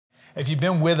if you've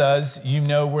been with us, you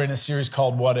know we're in a series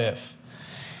called What If?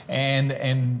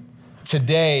 And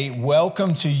today,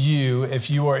 welcome to you if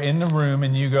you are in the room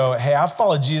and you go, hey, I've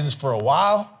followed Jesus for a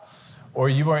while, or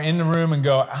you are in the room and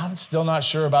go, I'm still not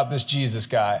sure about this Jesus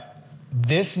guy.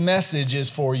 This message is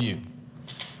for you.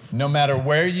 No matter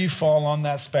where you fall on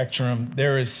that spectrum,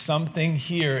 there is something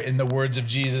here in the words of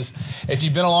Jesus. If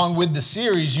you've been along with the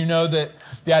series, you know that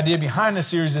the idea behind the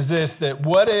series is this, that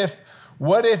what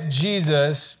if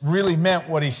Jesus really meant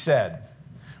what he said?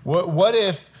 What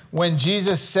if when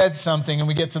Jesus said something and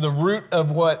we get to the root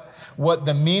of what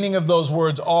the meaning of those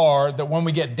words are, that when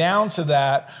we get down to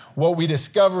that, what we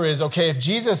discover is, okay, if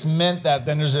Jesus meant that,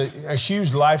 then there's a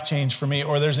huge life change for me,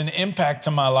 or there's an impact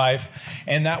to my life,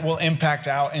 and that will impact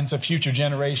out into future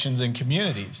generations and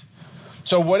communities.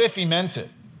 So what if he meant it?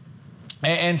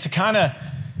 And to kind of,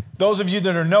 those of you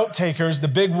that are note takers, the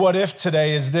big what if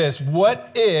today is this: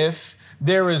 what if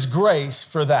there is grace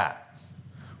for that?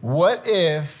 What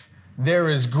if there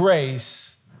is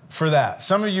grace for that?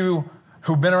 Some of you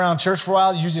who've been around church for a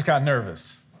while, you just got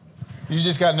nervous. You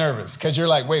just got nervous because you're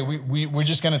like, wait, we're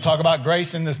just going to talk about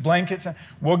grace in this blanket?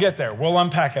 We'll get there. We'll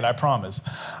unpack it, I promise.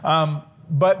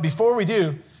 But before we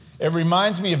do, it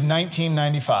reminds me of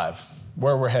 1995,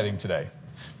 where we're heading today.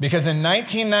 Because in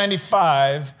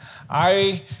 1995,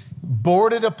 I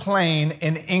boarded a plane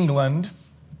in England,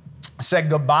 said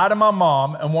goodbye to my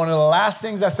mom, and one of the last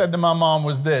things I said to my mom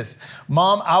was this: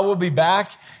 Mom, I will be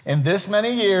back in this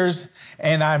many years,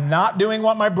 and I'm not doing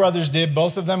what my brothers did.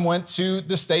 Both of them went to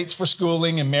the States for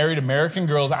schooling and married American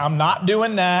girls. I'm not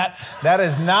doing that. That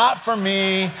is not for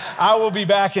me. I will be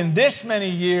back in this many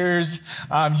years.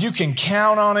 You can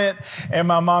count on it. And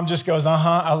my mom just goes,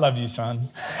 I love you, son.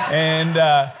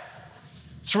 And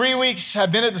 3 weeks,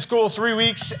 I've been at the school 3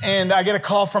 weeks, and I get a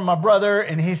call from my brother,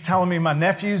 and he's telling me my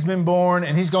nephew's been born,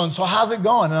 and he's going, so how's it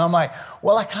going? And I'm like,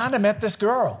 well, I kind of met this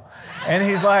girl. And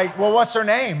he's like, well, what's her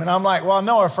name? And I'm like, well, I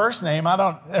know her first name.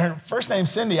 Her first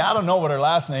name's Cindy. I don't know what her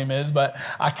last name is, but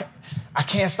I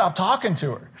can't stop talking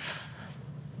to her.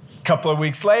 A couple of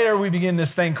weeks later, we begin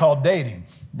this thing called dating,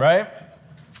 right?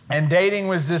 And dating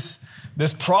was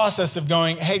this process of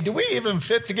going, hey, do we even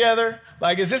fit together?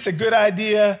 Like, is this a good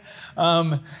idea?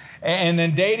 And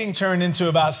then dating turned into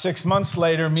about 6 months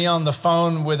later, me on the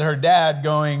phone with her dad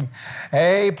going,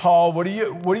 hey, Paul, what do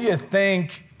you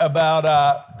think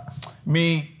about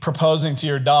me proposing to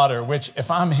your daughter? Which, if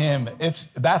I'm him,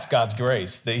 that's God's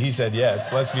grace that he said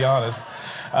yes, let's be honest.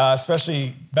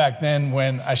 Especially back then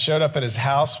when I showed up at his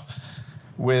house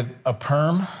with a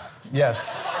perm.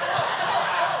 Yes.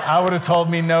 I would have told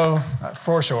me no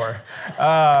for sure.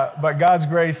 But God's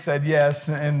grace said yes.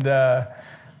 And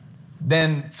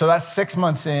so that's 6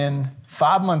 months in,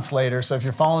 5 months later. So if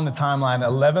you're following the timeline,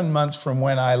 11 months from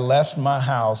when I left my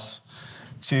house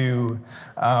to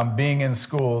being in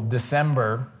school,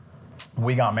 December,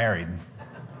 we got married.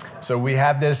 So we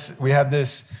had this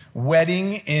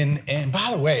wedding and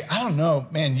by the way, I don't know,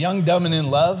 man, young, dumb, and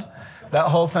in love, that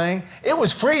whole thing. It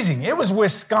was freezing. It was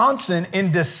Wisconsin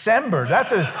in December.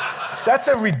 That's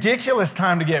a ridiculous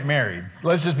time to get married.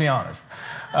 Let's just be honest.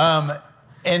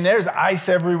 And there's ice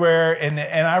everywhere. And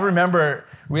I remember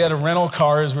we had a rental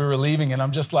car as we were leaving, and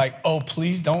I'm just like, oh,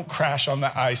 please don't crash on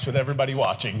the ice with everybody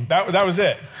watching. That was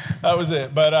it. That was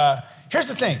it. But here's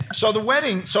the thing. So the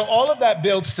wedding, so all of that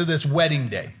builds to this wedding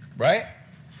day, right?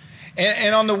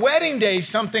 And on the wedding day,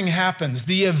 something happens.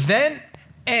 The event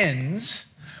ends,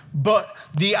 but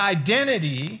the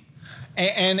identity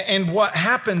and what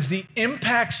happens, the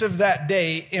impacts of that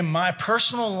day in my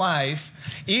personal life,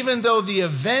 even though the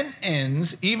event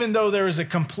ends, even though there is a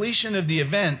completion of the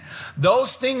event,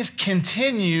 those things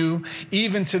continue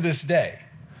even to this day.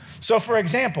 So for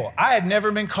example, I had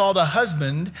never been called a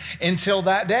husband until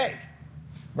that day.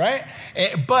 Right?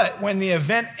 But when the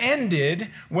event ended,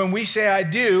 when we say I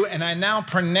do, and I now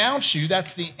pronounce you,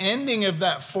 that's the ending of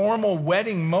that formal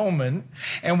wedding moment.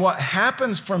 And what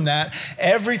happens from that,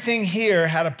 everything here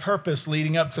had a purpose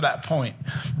leading up to that point.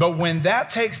 But when that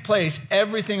takes place,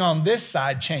 everything on this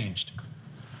side changed.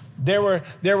 There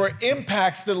were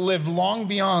impacts that lived long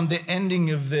beyond the ending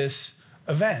of this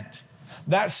event.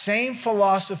 That same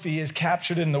philosophy is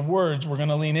captured in the words we're going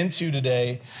to lean into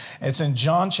today. It's in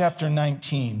John chapter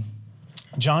 19.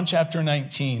 John chapter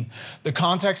 19, the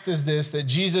context is this, that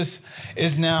Jesus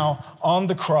is now on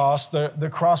the cross. The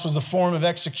cross was a form of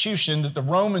execution that the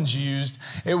Romans used.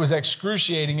 It was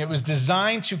excruciating. It was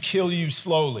designed to kill you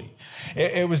slowly.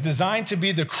 It was designed to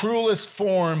be the cruelest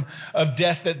form of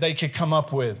death that they could come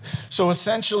up with. So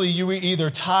essentially, you were either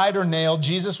tied or nailed.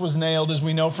 Jesus was nailed, as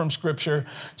we know from Scripture,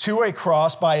 to a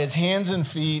cross by his hands and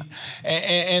feet.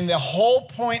 And the whole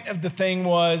point of the thing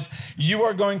was, you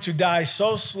are going to die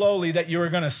so slowly that you are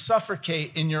going to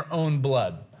suffocate in your own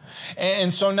blood.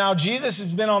 And so now Jesus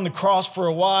has been on the cross for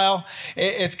a while.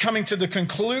 It's coming to the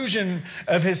conclusion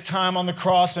of his time on the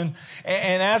cross. And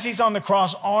as he's on the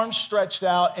cross, arms stretched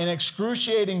out in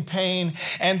excruciating pain,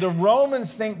 and the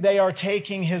Romans think they are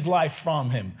taking his life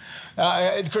from him.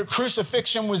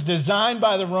 Crucifixion was designed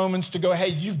by the Romans to go, hey,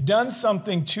 you've done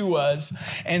something to us,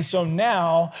 and so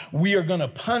now we are going to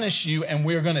punish you and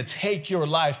we're going to take your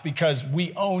life because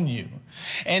we own you.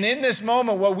 And in this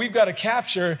moment, what we've got to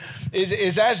capture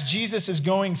is as Jesus is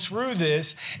going through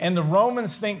this, and the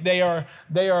Romans think they are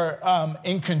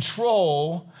in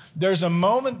control, there's a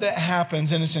moment that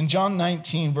happens, and it's in John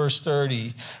 19, verse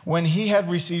 30, when he had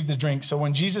received the drink. So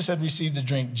when Jesus had received the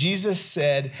drink, Jesus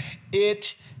said,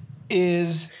 "It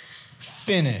is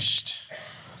finished."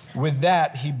 With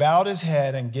that, he bowed his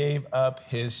head and gave up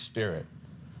his spirit.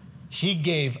 He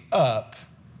gave up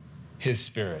his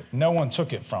spirit. No one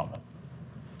took it from him.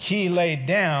 He laid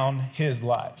down his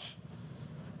life.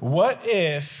 What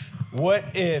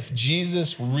if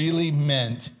Jesus really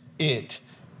meant it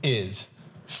is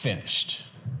finished?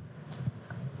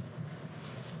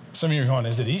 Some of you are going,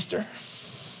 is it Easter?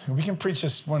 We can preach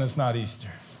this when it's not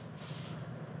Easter.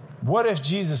 What if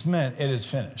Jesus meant it is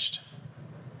finished?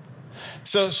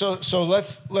 So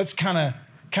let's kind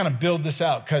of build this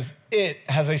out, because it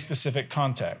has a specific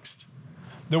context.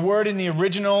 The word in the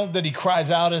original that he cries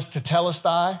out is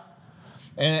tetelestai,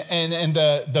 and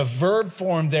the verb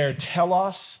form there,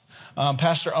 telos.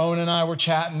 Pastor Owen and I were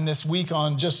chatting this week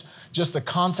on just the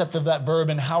concept of that verb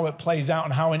and how it plays out,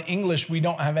 and how in English we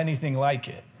don't have anything like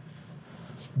it.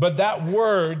 But that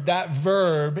word, that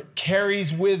verb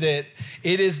carries with it,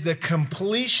 it is the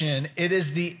completion, it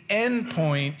is the end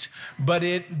point, but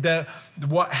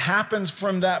what happens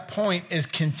from that point is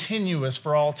continuous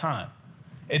for all time.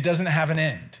 It doesn't have an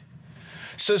end.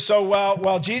 So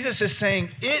while Jesus is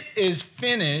saying it is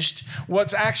finished,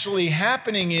 what's actually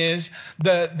happening is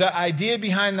the idea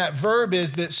behind that verb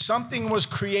is that something was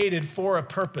created for a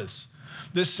purpose.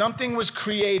 That something was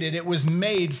created, it was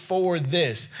made for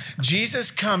this.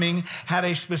 Jesus coming had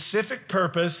a specific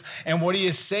purpose, and what he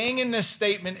is saying in this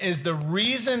statement is the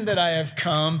reason that I have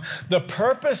come, the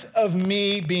purpose of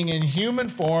me being in human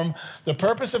form, the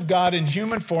purpose of God in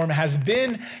human form has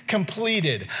been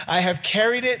completed. I have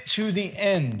carried it to the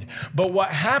end. But what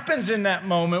happens in that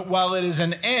moment, while it is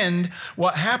an end,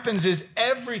 what happens is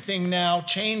everything now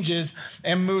changes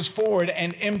and moves forward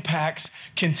and impacts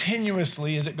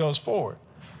continuously as it goes forward.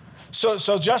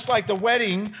 So just like the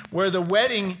wedding, where the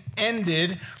wedding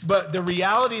ended, but the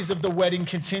realities of the wedding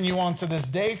continue on to this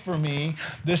day for me,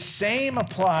 the same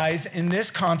applies in this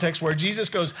context where Jesus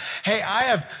goes, hey, I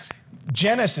have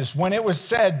Genesis, when it was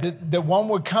said that one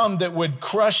would come that would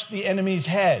crush the enemy's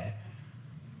head.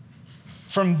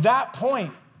 From that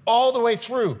point all the way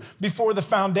through, before the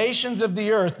foundations of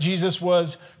the earth, Jesus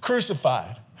was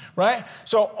crucified. Right?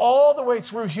 So all the way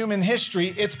through human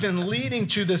history, it's been leading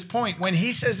to this point. When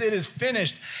he says it is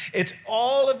finished, it's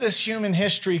all of this human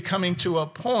history coming to a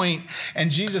point,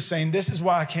 and Jesus saying, this is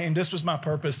why I came, this was my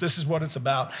purpose, this is what it's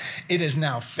about. It is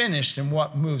now finished, and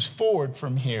what moves forward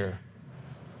from here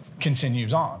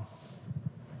continues on.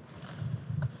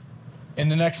 In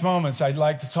the next moments, I'd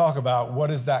like to talk about what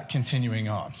is that continuing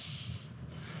on.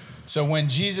 So when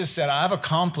Jesus said, I've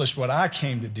accomplished what I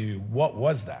came to do, what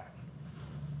was that?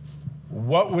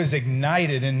 What was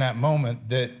ignited in that moment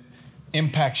that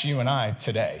impacts you and I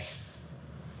today?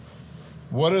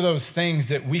 What are those things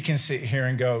that we can sit here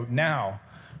and go, now,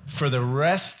 for the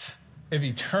rest of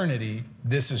eternity,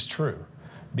 this is true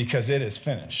because it is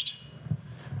finished?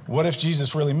 What if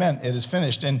Jesus really meant it is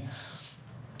finished? In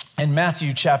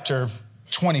Matthew chapter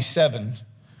 27,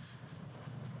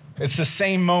 it's the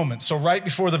same moment. So right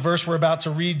before the verse we're about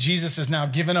to read, Jesus has now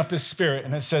given up his spirit,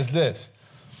 and it says this.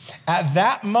 At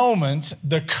that moment,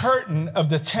 the curtain of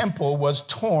the temple was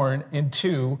torn in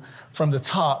two from the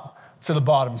top to the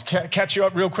bottom. Catch you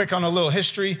up real quick on a little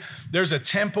history. There's a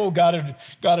temple. God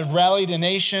had rallied a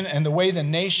nation, and the way the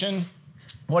nation,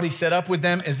 what he set up with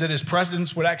them is that his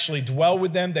presence would actually dwell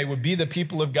with them. They would be the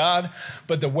people of God.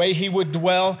 But the way he would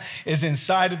dwell is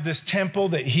inside of this temple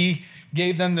that he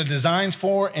gave them the designs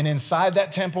for. And inside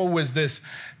that temple was this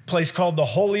place called the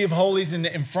Holy of Holies. And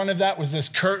in front of that was this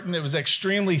curtain that was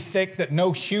extremely thick that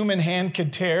no human hand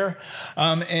could tear,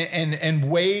 and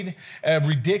weighed a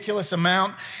ridiculous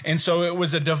amount. And so it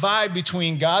was a divide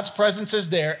between God's presence is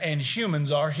there and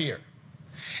humans are here.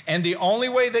 And the only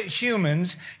way that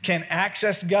humans can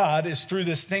access God is through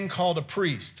this thing called a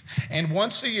priest. And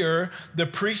once a year, the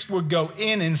priest would go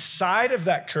inside of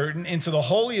that curtain into the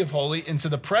Holy of Holies, into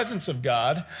the presence of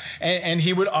God, and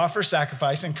he would offer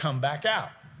sacrifice and come back out.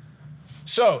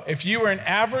 So if you were an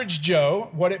average Joe,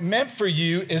 what it meant for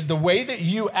you is the way that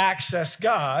you access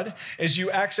God is you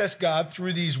access God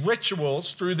through these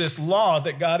rituals, through this law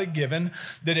that God had given,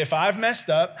 that if I've messed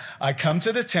up, I come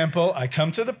to the temple, I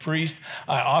come to the priest,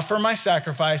 I offer my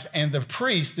sacrifice, and the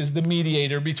priest is the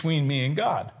mediator between me and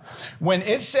God. When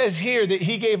it says here that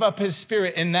he gave up his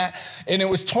spirit and it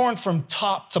was torn from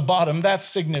top to bottom, that's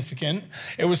significant.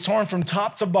 It was torn from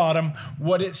top to bottom.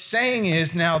 What it's saying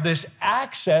is now this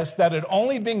access that had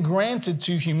only been granted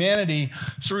to humanity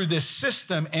through this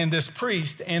system and this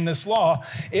priest and this law,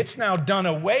 it's now done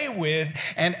away with,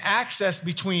 and access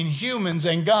between humans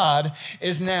and God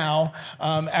is now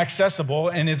accessible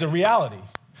and is a reality.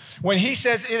 When he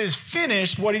says it is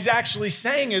finished, what he's actually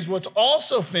saying is what's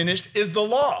also finished is the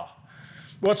law.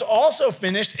 What's also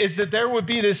finished is that there would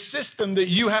be this system that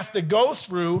you have to go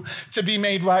through to be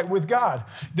made right with God.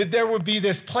 That there would be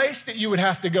this place that you would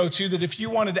have to go to, that if you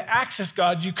wanted to access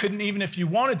God, you couldn't, even if you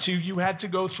wanted to, you had to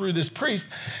go through this priest.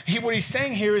 What he's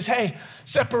saying here is, hey,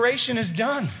 separation is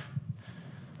done.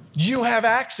 You have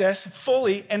access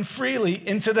fully and freely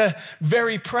into the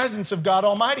very presence of God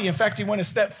Almighty. In fact, he went a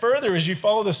step further as you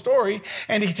follow the story,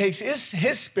 and he takes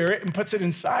his spirit and puts it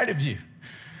inside of you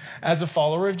as a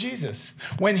follower of Jesus.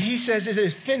 When he says it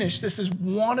is finished, this is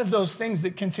one of those things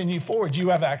that continue forward. You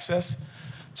have access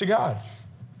to God.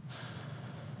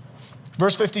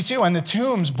 Verse 52, and the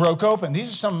tombs broke open.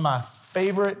 These are some of my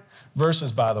favorite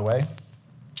verses, by the way.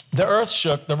 The earth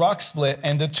shook, the rock split,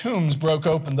 and the tombs broke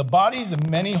open. The bodies of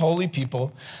many holy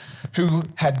people who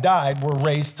had died were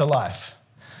raised to life.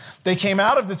 They came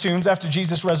out of the tombs after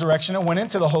Jesus' resurrection and went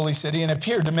into the holy city and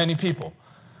appeared to many people.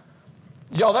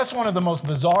 Y'all, that's one of the most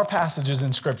bizarre passages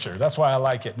in Scripture. That's why I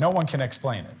like it. No one can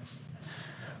explain it.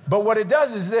 But what it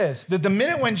does is this, that the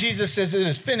minute when Jesus says it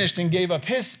is finished and gave up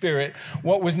his spirit,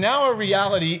 what was now a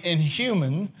reality in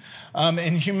humanity's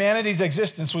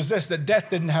existence was this, that death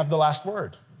didn't have the last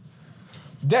word.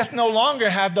 Death no longer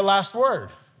had the last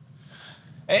word.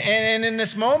 And in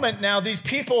this moment now, these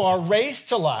people are raised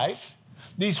to life.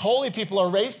 These holy people are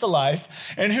raised to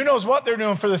life. And who knows what they're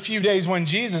doing for the few days when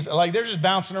Jesus, like they're just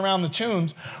bouncing around the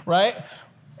tombs, right?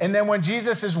 And then when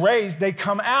Jesus is raised, they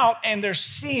come out and they're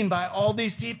seen by all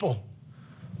these people.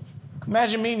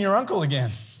 Imagine meeting your uncle again.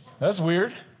 That's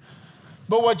weird.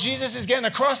 But what Jesus is getting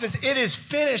across is it is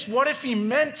finished. What if he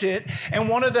meant it? And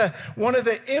one of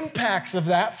the impacts of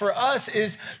that for us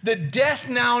is that death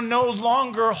now no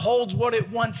longer holds what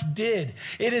it once did.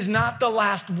 It is not the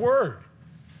last word.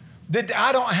 That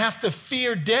I don't have to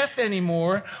fear death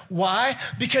anymore. Why?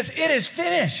 Because it is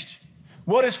finished.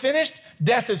 What is finished?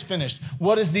 Death is finished.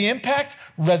 What is the impact?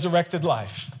 Resurrected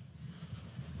life.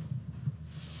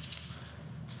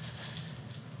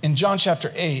 In John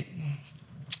chapter 8,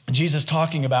 Jesus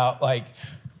talking about like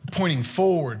pointing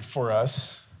forward for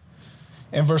us.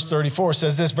 In verse 34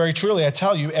 says this, very truly, I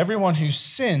tell you, everyone who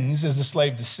sins is a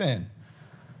slave to sin.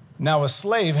 Now a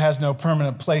slave has no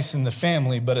permanent place in the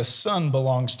family, but a son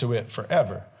belongs to it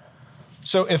forever.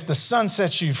 So if the son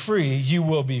sets you free, you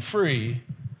will be free.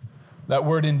 That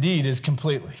word indeed is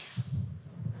completely.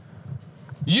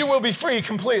 You will be free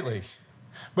completely.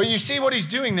 But you see what he's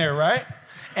doing there, right?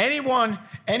 Anyone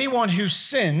who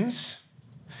sins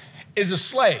is a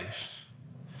slave.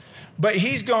 But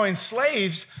he's going,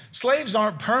 slaves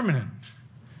aren't permanent.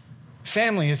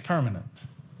 Family is permanent.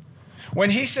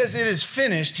 When he says it is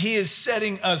finished, he is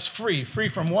setting us free. Free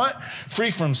from what?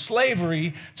 Free from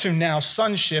slavery to now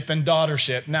sonship and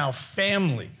daughtership, now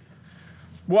family.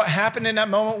 What happened in that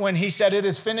moment when he said it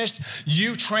is finished?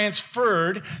 You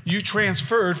transferred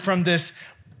from this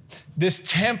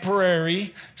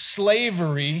temporary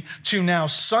slavery to now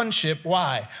sonship.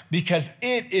 Why? Because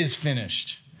it is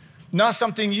finished. Not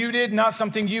something you did, not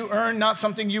something you earned, not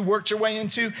something you worked your way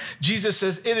into. Jesus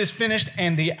says it is finished,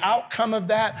 and the outcome of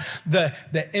that,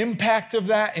 the impact of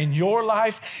that in your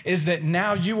life is that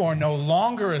now you are no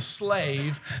longer a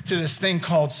slave to this thing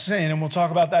called sin, and we'll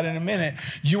talk about that in a minute.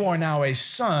 You are now a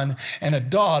son and a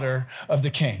daughter of the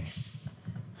King,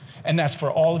 and that's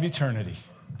for all of eternity.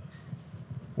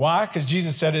 Why? Because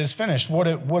Jesus said it is finished. What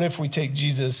if we take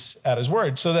Jesus at his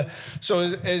word? So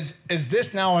as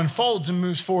this now unfolds and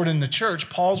moves forward in the church,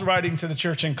 Paul's writing to the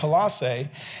church in Colossae,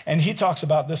 and he talks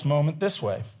about this moment this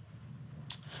way.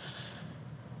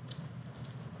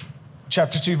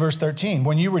 Chapter 2, verse 13.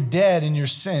 When you were dead in your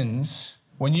sins,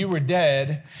 and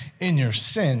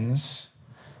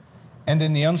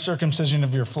in the uncircumcision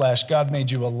of your flesh, God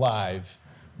made you alive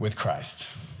with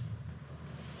Christ.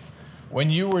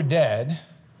 When you were dead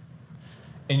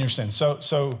in your sins.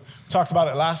 So talked about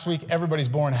it last week. Everybody's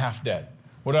born half dead.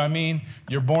 What do I mean?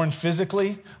 You're born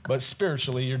physically, but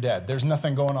spiritually you're dead. There's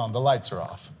nothing going on. The lights are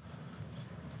off.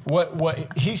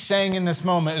 What he's saying in this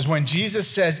moment is when Jesus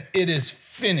says it is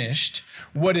finished,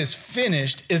 what is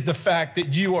finished is the fact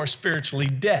that you are spiritually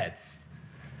dead.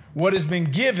 What has been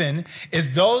given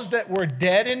is those that were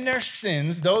dead in their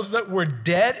sins, those that were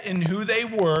dead in who they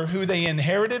were, who they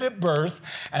inherited at birth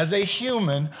as a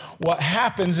human. What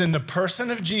happens in the person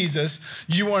of Jesus,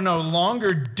 you are no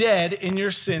longer dead in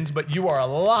your sins, but you are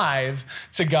alive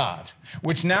to God,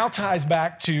 which now ties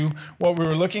back to what we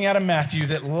were looking at in Matthew,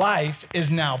 that life is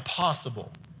now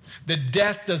possible. That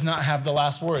death does not have the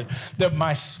last word. That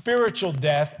my spiritual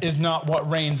death is not what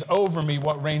reigns over me.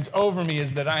 What reigns over me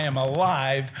is that I am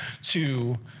alive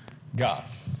to God.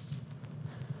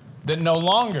 That no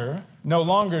longer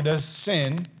does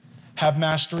sin have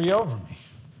mastery over me.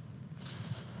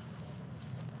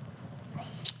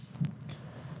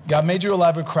 God made you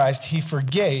alive with Christ. He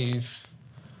forgave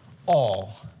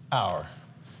all our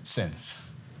sins.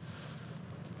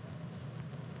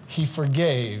 He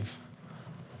forgave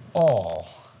all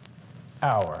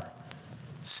our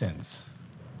sins.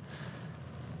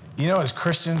 You know, as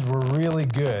Christians, we're really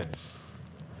good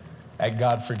at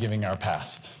God forgiving our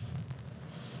past.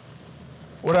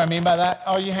 What do I mean by that?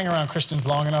 Oh, you hang around Christians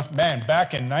long enough. Man,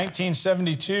 back in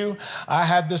 1972, I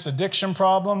had this addiction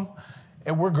problem,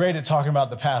 and we're great at talking about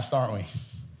the past, aren't we?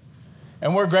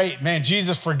 And we're great. Man,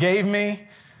 Jesus forgave me.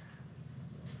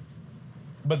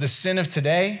 But the sin of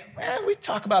today, we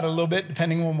talk about it a little bit,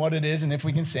 depending on what it is and if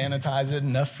we can sanitize it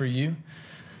enough for you.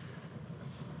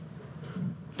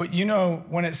 But you know,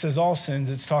 when it says all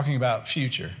sins, it's talking about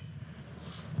future.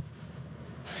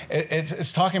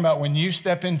 It's talking about when you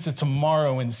step into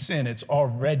tomorrow in sin, it's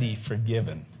already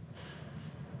forgiven.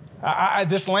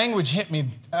 This language hit me.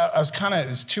 It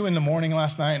was 2 a.m.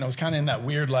 last night, and I was kind of in that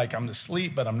weird, like I'm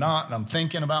asleep, but I'm not, and I'm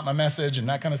thinking about my message and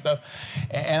that kind of stuff.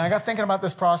 And I got thinking about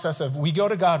this process of we go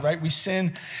to God, right? We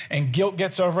sin, and guilt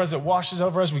gets over us. It washes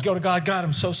over us. We go to God. God,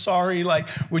 I'm so sorry. Like,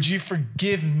 would you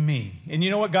forgive me? And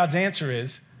you know what God's answer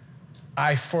is?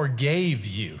 I forgave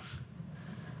you.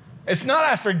 It's not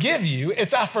I forgive you.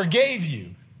 It's I forgave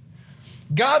you.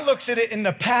 God looks at it in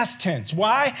the past tense.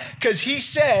 Why? Because he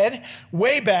said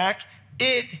way back,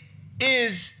 it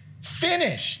is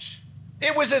finished.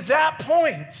 It was at that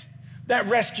point that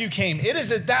rescue came. It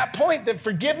is at that point that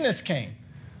forgiveness came.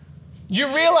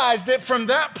 You realize that from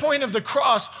that point of the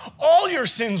cross, all your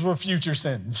sins were future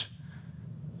sins.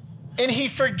 And he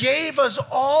forgave us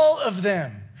all of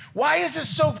them. Why is this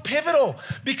so pivotal?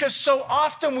 Because so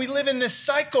often we live in this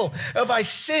cycle of I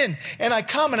sin and I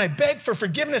come and I beg for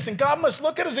forgiveness, and God must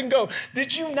look at us and go,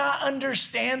 did you not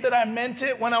understand that I meant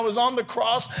it when I was on the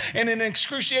cross and in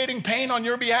excruciating pain on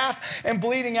your behalf and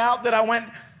bleeding out, that I went,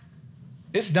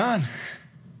 it's done.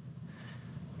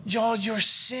 Y'all, your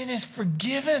sin is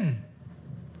forgiven.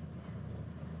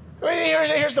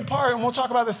 Here's the part, and we'll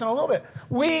talk about this in a little bit.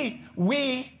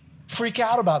 We freak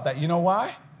out about that. You know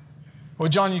why? Well,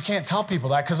 John, you can't tell people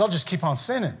that because they'll just keep on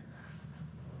sinning.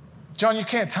 John, you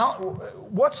can't tell.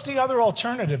 What's the other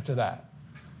alternative to that?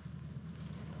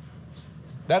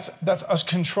 That's us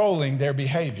controlling their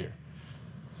behavior.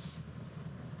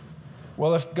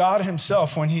 Well, if God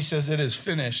himself, when he says it is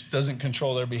finished, doesn't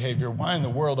control their behavior, why in the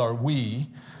world are we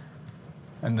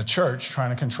and the church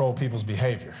trying to control people's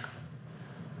behavior?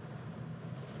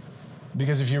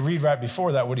 Because if you read right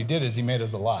before that, what he did is he made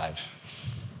us alive.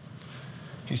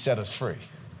 He set us free.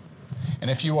 And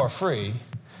if you are free,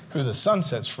 who the Son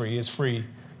sets free is free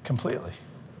completely.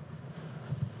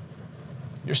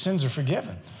 Your sins are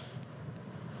forgiven.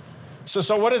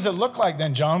 So what does it look like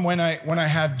then, John, when I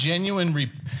have genuine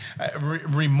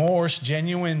remorse,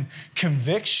 genuine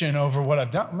conviction over what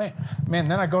I've done? Man,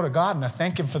 then I go to God and I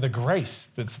thank him for the grace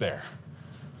that's there.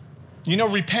 You know,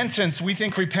 repentance, we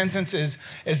think repentance is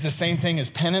the same thing as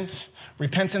penance.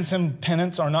 Repentance and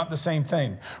penance are not the same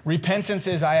thing. Repentance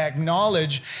is I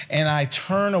acknowledge and I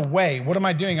turn away. What am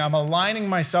I doing? I'm aligning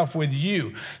myself with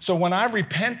you. So when I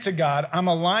repent to God, I'm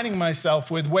aligning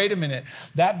myself with, wait a minute,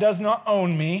 that does not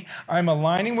own me. I'm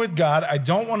aligning with God. I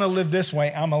don't want to live this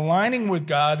way. I'm aligning with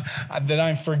God that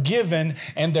I'm forgiven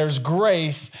and there's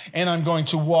grace and I'm going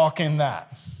to walk in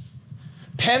that.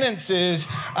 Penance is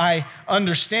I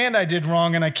understand I did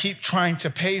wrong and I keep trying to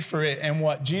pay for it. And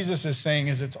what Jesus is saying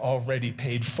is it's already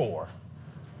paid for.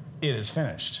 It is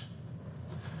finished.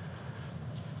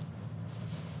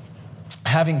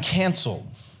 Having canceled.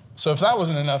 So if that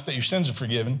wasn't enough that your sins are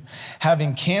forgiven,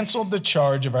 having canceled the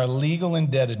charge of our legal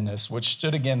indebtedness, which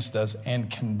stood against us and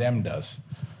condemned us,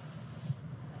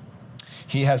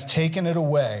 he has taken it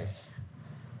away,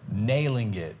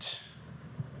 nailing it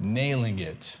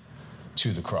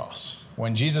to the cross.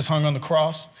 When Jesus hung on the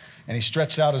cross and he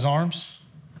stretched out his arms,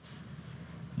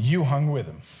 you hung with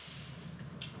him.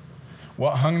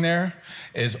 What hung there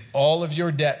is all of your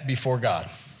debt before God.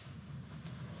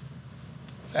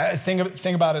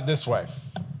 Think about it this way.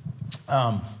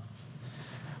 I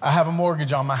have a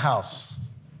mortgage on my house,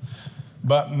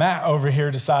 but Matt over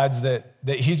here decides that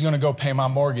he's going to go pay my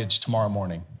mortgage tomorrow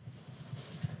morning.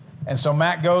 And so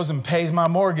Matt goes and pays my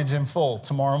mortgage in full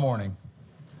tomorrow morning.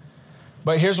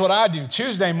 But here's what I do.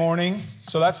 Tuesday morning,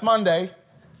 so that's Monday,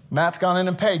 Matt's gone in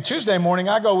and paid. Tuesday morning,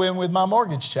 I go in with my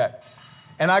mortgage check.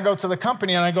 And I go to the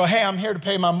company and I go, hey, I'm here to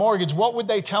pay my mortgage. What would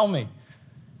they tell me?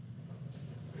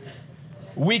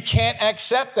 We can't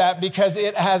accept that because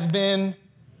it has been,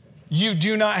 you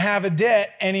do not have a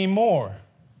debt anymore.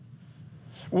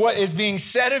 What is being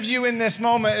said of you in this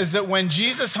moment is that when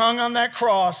Jesus hung on that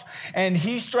cross and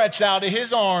he stretched out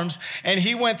his arms and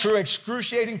he went through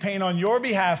excruciating pain on your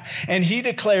behalf and he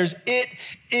declares it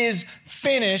is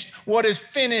finished. What is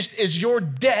finished is your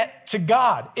debt to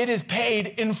God. It is paid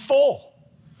in full.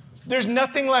 There's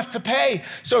nothing left to pay.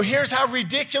 So here's how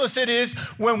ridiculous it is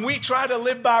when we try to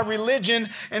live by religion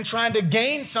and trying to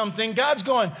gain something. God's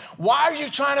going, why are you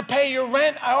trying to pay your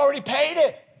rent? I already paid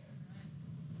it.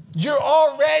 You're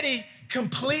already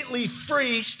completely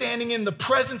free. Standing in the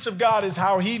presence of God is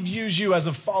how he views you as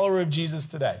a follower of Jesus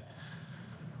today.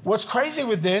 What's crazy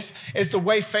with this is the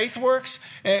way faith works,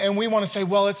 and we want to say,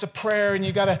 well, it's a prayer, and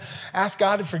you got to ask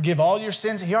God to forgive all your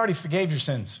sins. He already forgave your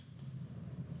sins.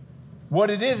 What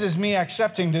it is me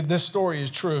accepting that this story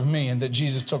is true of me and that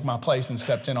Jesus took my place and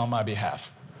stepped in on my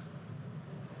behalf.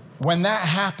 When that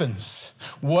happens,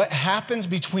 what happens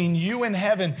between you and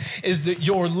heaven is that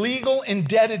your legal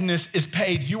indebtedness is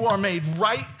paid. You are made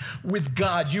right with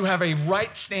God. You have a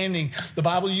right standing. The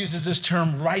Bible uses this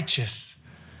term righteous.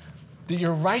 That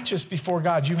you're righteous before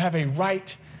God. You have a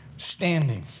right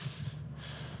standing.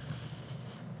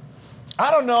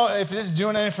 I don't know if this is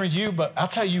doing anything for you, but I'll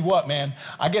tell you what, man.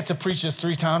 I get to preach this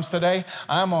 3 times today.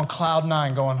 I'm on cloud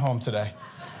 9 going home today.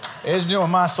 It's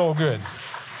doing my soul good.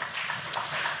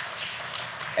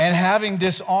 And having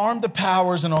disarmed the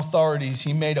powers and authorities,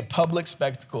 he made a public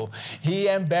spectacle. He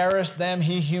embarrassed them.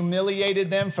 He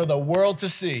humiliated them for the world to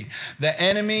see. The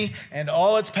enemy and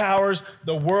all its powers,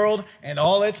 the world and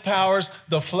all its powers,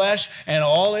 the flesh and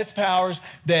all its powers,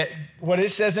 that what it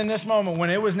says in this moment,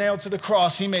 when it was nailed to the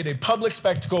cross, he made a public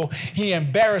spectacle. He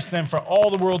embarrassed them for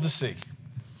all the world to see.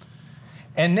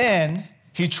 And then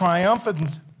he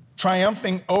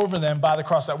triumphing over them by the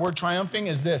cross. That word triumphing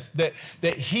is this, that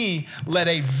he led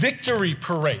a victory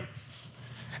parade.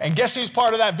 And guess who's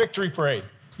part of that victory parade?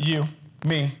 You,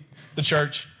 me, the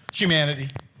church, humanity.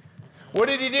 What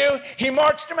did he do? He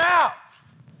marched them out.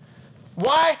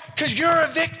 Why? Because you're a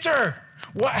victor.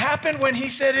 What happened when he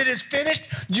said it is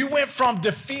finished? You went from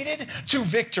defeated to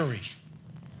victory.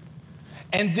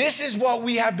 And this is what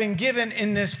we have been given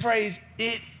in this phrase,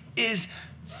 it is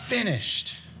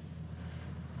finished.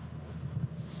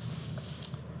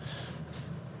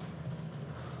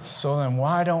 So then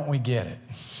why don't we get it?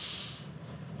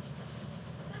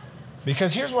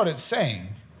 Because here's what it's saying.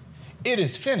 It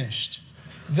is finished.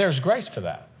 There's grace for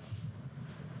that.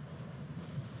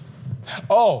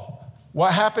 Oh,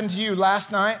 what happened to you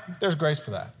last night? There's grace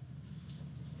for that.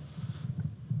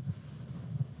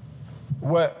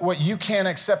 What you can't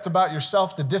accept about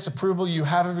yourself, the disapproval you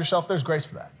have of yourself, there's grace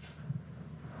for that.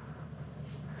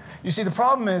 You see, the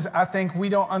problem is I think we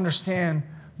don't understand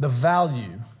the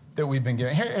value that we've been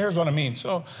given. Here's what I mean.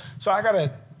 So I got an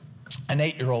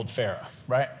 8-year-old Farrah,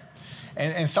 right?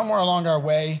 And somewhere along our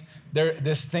way,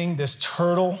 this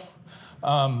turtle,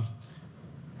 I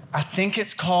think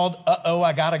it's called Uh-Oh,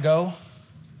 I Gotta Go.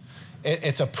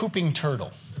 It's a pooping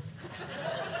turtle,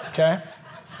 okay?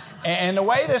 And the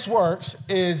way this works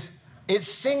is it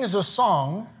sings a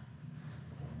song.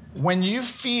 When you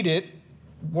feed it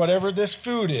whatever this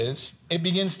food is, it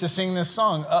begins to sing this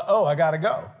song, uh-oh, I gotta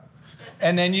go.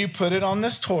 And then you put it on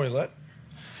this toilet,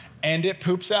 and it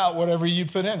poops out whatever you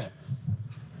put in it.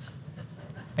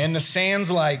 And the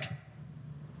sand's like,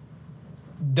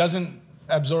 doesn't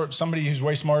absorb, somebody who's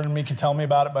way smarter than me can tell me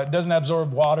about it, but it doesn't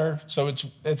absorb water, so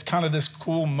it's kind of this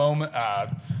cool moment.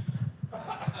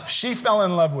 She fell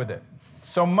in love with it.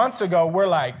 So months ago, we're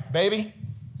like, baby,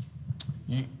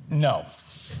 no.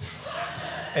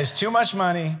 It's too much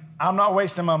money. I'm not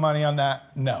wasting my money on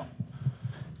that. No.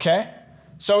 Okay?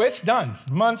 So it's done.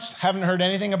 Months, haven't heard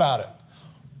anything about it.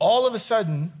 All of a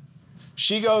sudden,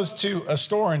 she goes to a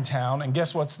store in town, and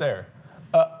guess what's there?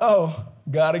 Uh-oh,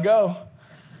 gotta go.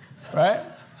 Right?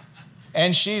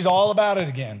 And she's all about it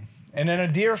again. And then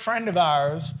a dear friend of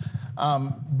ours,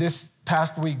 this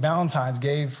past week, Valentine's,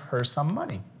 gave her some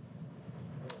money.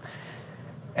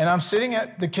 And I'm sitting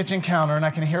at the kitchen counter, and I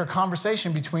can hear a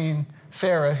conversation between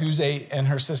Farah, who's 8, and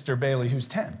her sister, Bailey, who's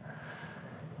 10.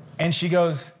 And she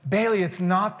goes, Bailey, it's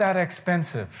not that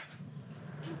expensive.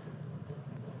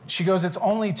 She goes, it's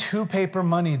only 2 paper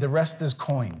money. The rest is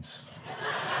coins.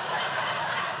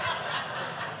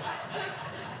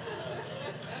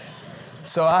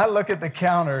 So I look at the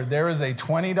counter. There is a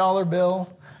 $20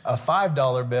 bill, a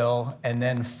 $5 bill, and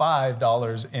then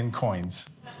 $5 in coins.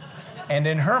 And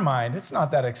in her mind, it's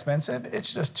not that expensive.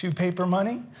 It's just 2 paper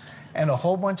money and a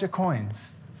whole bunch of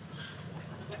coins.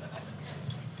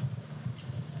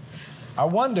 I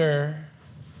wonder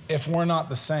if we're not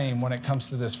the same when it comes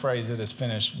to this phrase, it is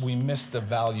finished. We miss the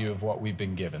value of what we've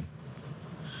been given.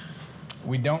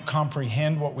 We don't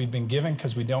comprehend what we've been given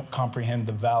because we don't comprehend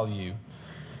the value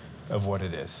of what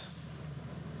it is.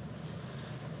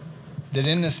 That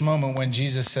in this moment when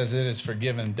Jesus says it is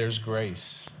forgiven, there's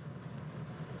grace.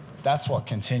 That's what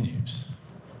continues.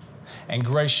 And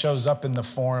grace shows up in the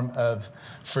form of,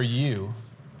 for you,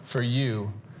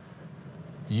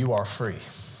 you are free.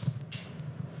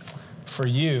 For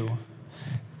you,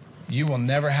 you will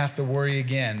never have to worry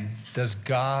again, is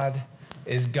God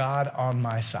on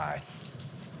my side?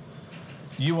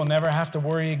 You will never have to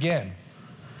worry again.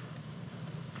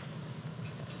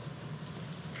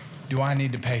 Do I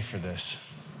need to pay for this?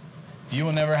 You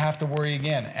will never have to worry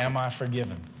again, am I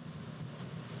forgiven?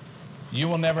 You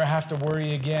will never have to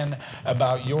worry again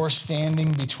about your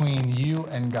standing between you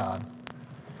and God.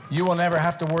 You will never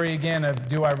have to worry again of,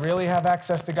 do I really have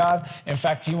access to God? In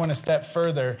fact, he went a step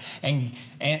further and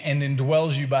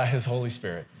indwells you by his Holy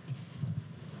Spirit.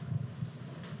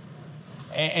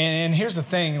 And here's the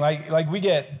thing, like we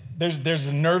get, there's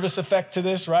a nervous effect to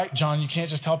this, right? John, you can't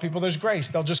just tell people there's grace.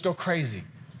 They'll just go crazy.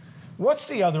 What's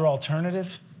the other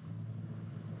alternative?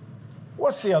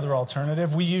 What's the other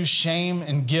alternative? We use shame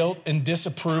and guilt and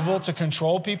disapproval to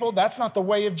control people. That's not the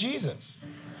way of Jesus.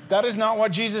 That is not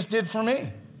what Jesus did for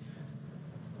me.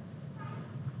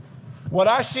 What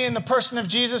I see in the person of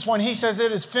Jesus when he says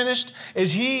it is finished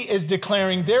is he is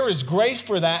declaring there is grace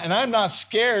for that, and I'm not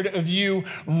scared of you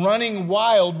running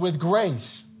wild with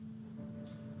grace.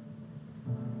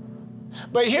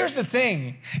 But here's the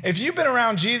thing. If you've been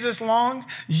around Jesus long,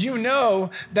 you know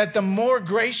that the more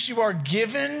grace you are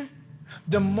given,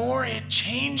 the more it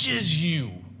changes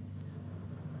you.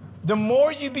 The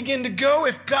more you begin to go,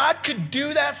 if God could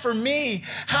do that for me,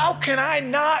 how can I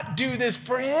not do this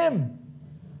for him?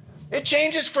 It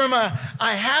changes from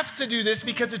I have to do this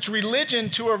because it's religion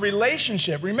to a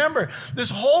relationship. Remember, this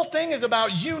whole thing is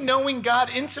about you knowing God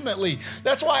intimately.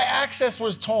 That's why access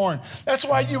was torn. That's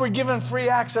why you were given free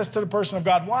access to the person of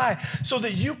God. Why? So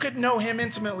that you could know him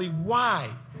intimately.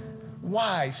 Why?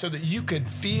 Why? So that you could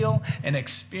feel and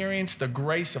experience the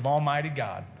grace of Almighty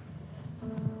God.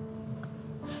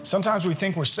 Sometimes we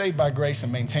think we're saved by grace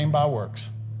and maintained by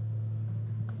works.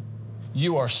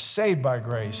 You are saved by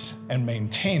grace and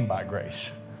maintained by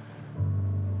grace.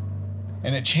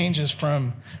 And it changes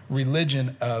from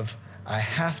religion of, I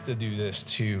have to do this,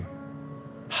 to,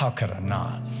 how could I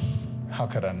not? How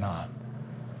could I not?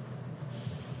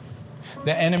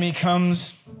 The enemy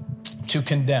comes to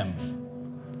condemn,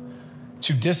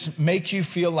 to make you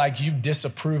feel like you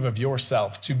disapprove of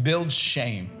yourself, to build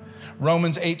shame.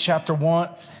 Romans chapter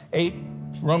 8,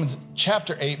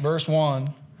 verse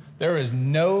 1, there is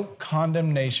no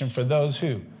condemnation for those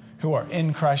who are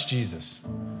in Christ Jesus.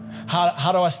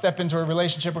 How do I step into a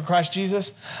relationship with Christ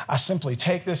Jesus? I simply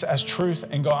take this as truth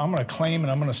and go, I'm going to claim and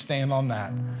I'm going to stand on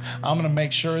that. I'm going to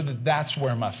make sure that that's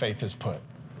where my faith is put.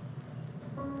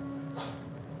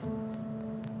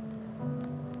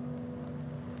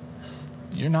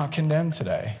 You're not condemned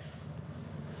today.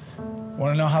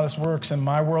 Want to know how this works in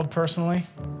my world personally?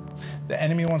 The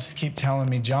enemy wants to keep telling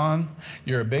me, John,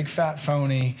 you're a big fat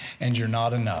phony and you're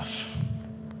not enough.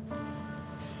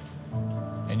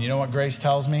 And you know what grace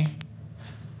tells me?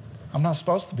 I'm not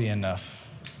supposed to be enough.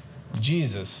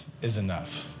 Jesus is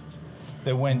enough.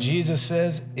 That when Jesus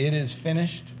says it is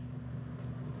finished,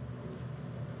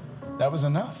 that was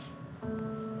enough.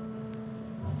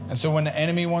 And so when the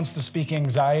enemy wants to speak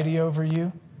anxiety over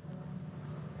you,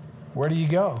 where do you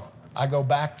go? I go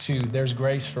back to there's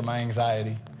grace for my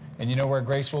anxiety. And you know where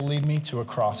grace will lead me? To a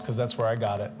cross, because that's where I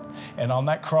got it. And on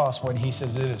that cross, when he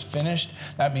says it is finished,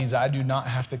 that means I do not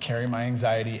have to carry my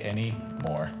anxiety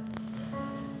anymore.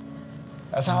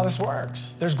 That's how this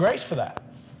works. There's grace for that.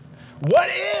 What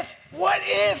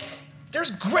if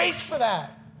there's grace for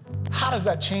that? How does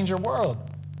that change your world?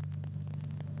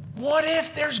 What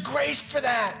if there's grace for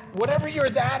that? Whatever your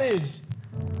that is.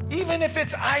 Even if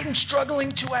it's I'm struggling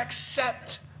to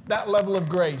accept that level of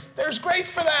grace. There's grace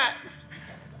for that.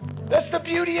 That's the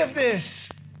beauty of this.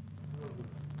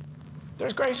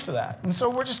 There's grace for that. And so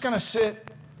we're just going to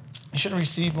sit. You should have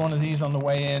received one of these on the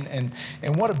way in. And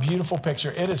what a beautiful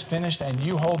picture. It is finished, and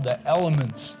you hold the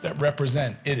elements that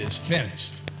represent it is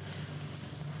finished.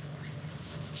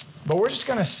 But we're just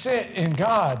going to sit in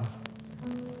God.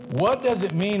 What does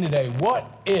it mean today?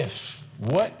 What if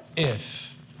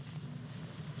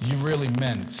you really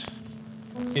meant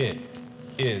it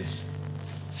is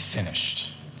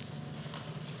finished?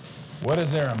 What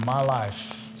is there in my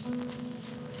life?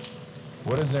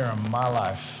 What is there in my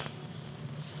life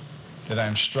that I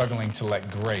am struggling to let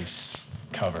grace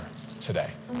cover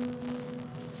today?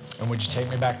 And would you take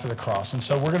me back to the cross? And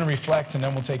so we're going to reflect, and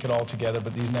then we'll take it all together,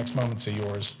 but these next moments are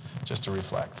yours just to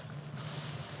reflect.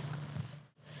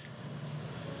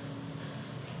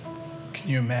 Can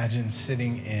you imagine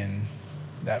sitting in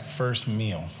that first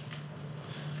meal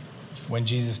when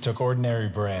Jesus took ordinary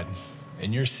bread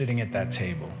and you're sitting at that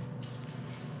table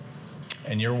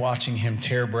and you're watching him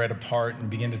tear bread apart and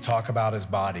begin to talk about his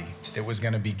body that was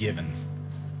going to be given,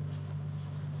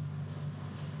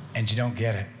 and you don't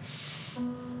get it?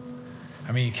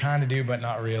 I mean, you kind of do, but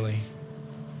not really.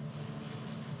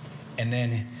 And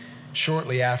then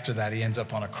shortly after that, he ends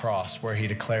up on a cross where he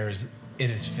declares, it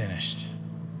is finished.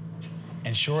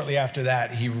 And shortly after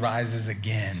that, he rises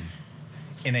again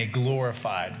in a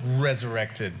glorified,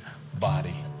 resurrected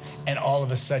body. And all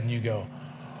of a sudden you go,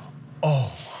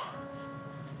 oh,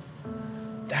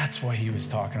 that's what he was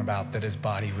talking about, that his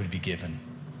body would be given.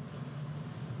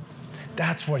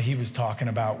 That's what he was talking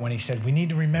about when he said, we need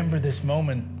to remember this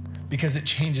moment because it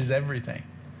changes everything.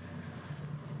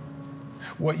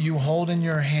 What you hold in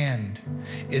your hand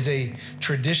is a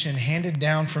tradition handed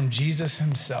down from Jesus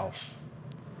himself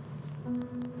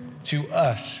to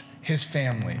us, his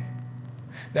family,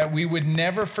 that we would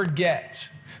never forget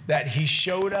that he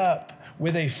showed up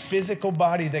with a physical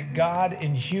body, that God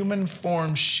in human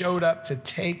form showed up to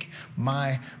take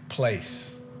my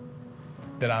place,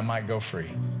 that I might go free.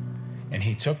 And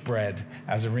he took bread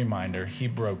as a reminder, he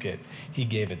broke it, he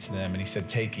gave it to them, and he said,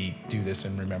 take, eat, do this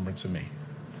in remembrance of me.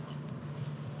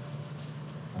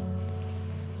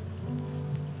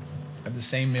 At the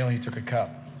same meal, he took a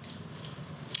cup.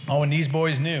 Oh, and these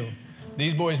boys knew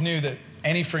that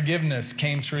any forgiveness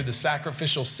came through the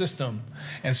sacrificial system,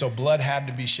 and so blood had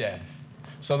to be shed.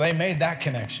 So they made that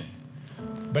connection.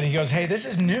 But he goes, hey, this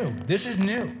is new. This is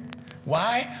new.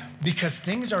 Why? Because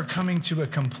things are coming to a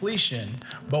completion,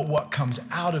 but what comes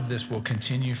out of this will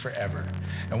continue forever.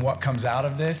 And what comes out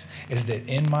of this is that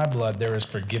in my blood, there is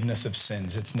forgiveness of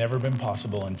sins. It's never been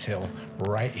possible until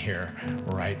right here,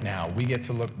 right now. We get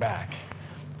to look back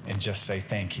and just say,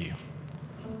 thank you.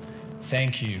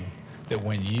 Thank you that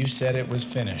when you said it was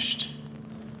finished,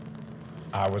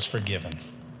 I was forgiven.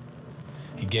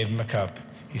 He gave him a cup.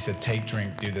 He said, take,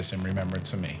 drink, do this in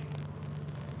remembrance of me.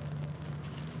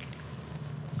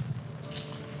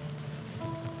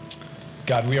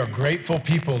 God, we are grateful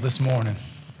people this morning.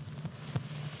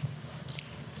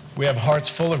 We have hearts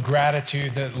full of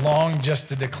gratitude that long just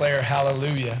to declare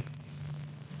hallelujah.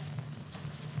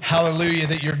 Hallelujah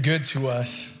that you're good to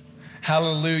us.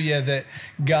 Hallelujah that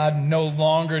God no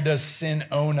longer does sin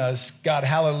own us. God,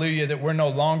 hallelujah that we're no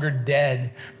longer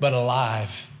dead but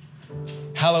alive.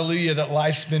 Hallelujah that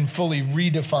life's been fully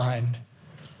redefined.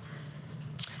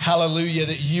 Hallelujah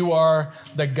that you are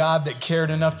the God that cared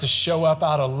enough to show up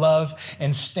out of love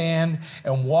and stand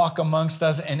and walk amongst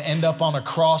us and end up on a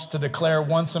cross to declare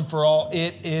once and for all,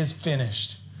 it is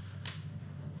finished.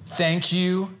 Thank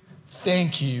you,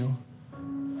 thank you,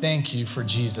 thank you for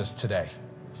Jesus today.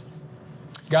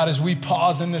 God, as we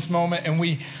pause in this moment and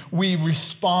we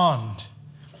respond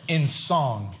in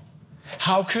song,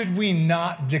 How could we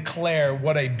not declare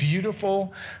what a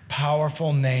beautiful,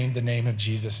 powerful name the name of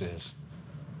Jesus is?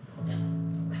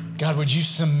 God, would you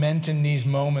cement in these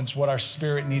moments what our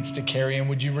spirit needs to carry? And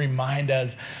would you remind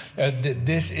us that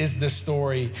this is the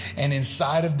story, and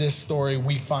inside of this story,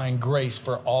 we find grace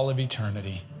for all of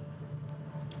eternity.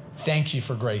 Thank you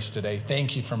for grace today.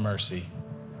 Thank you for mercy.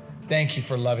 Thank you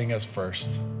for loving us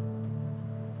first.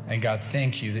 And God,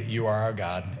 thank you that you are our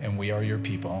God and we are your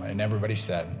people. And everybody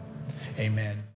said, amen.